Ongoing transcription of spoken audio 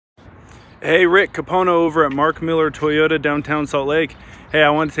Hey, Rick Capono over at Mark Miller Toyota, downtown Salt Lake. Hey,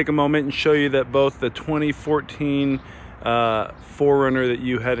 I want to take a moment and show you that both the 2014 4Runner that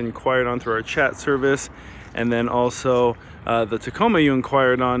you had inquired on through our chat service, and then also the Tacoma you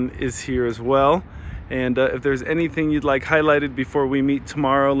inquired on is here as well. And if there's anything you'd like highlighted before we meet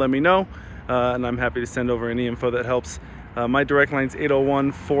tomorrow, let me know, and I'm happy to send over any info that helps. My direct line's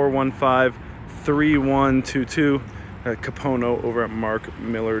 801-415-3122. Capono over at Mark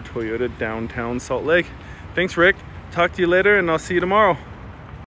Miller Toyota, downtown Salt Lake. Thanks, Rick. Talk to you later, and I'll see you tomorrow.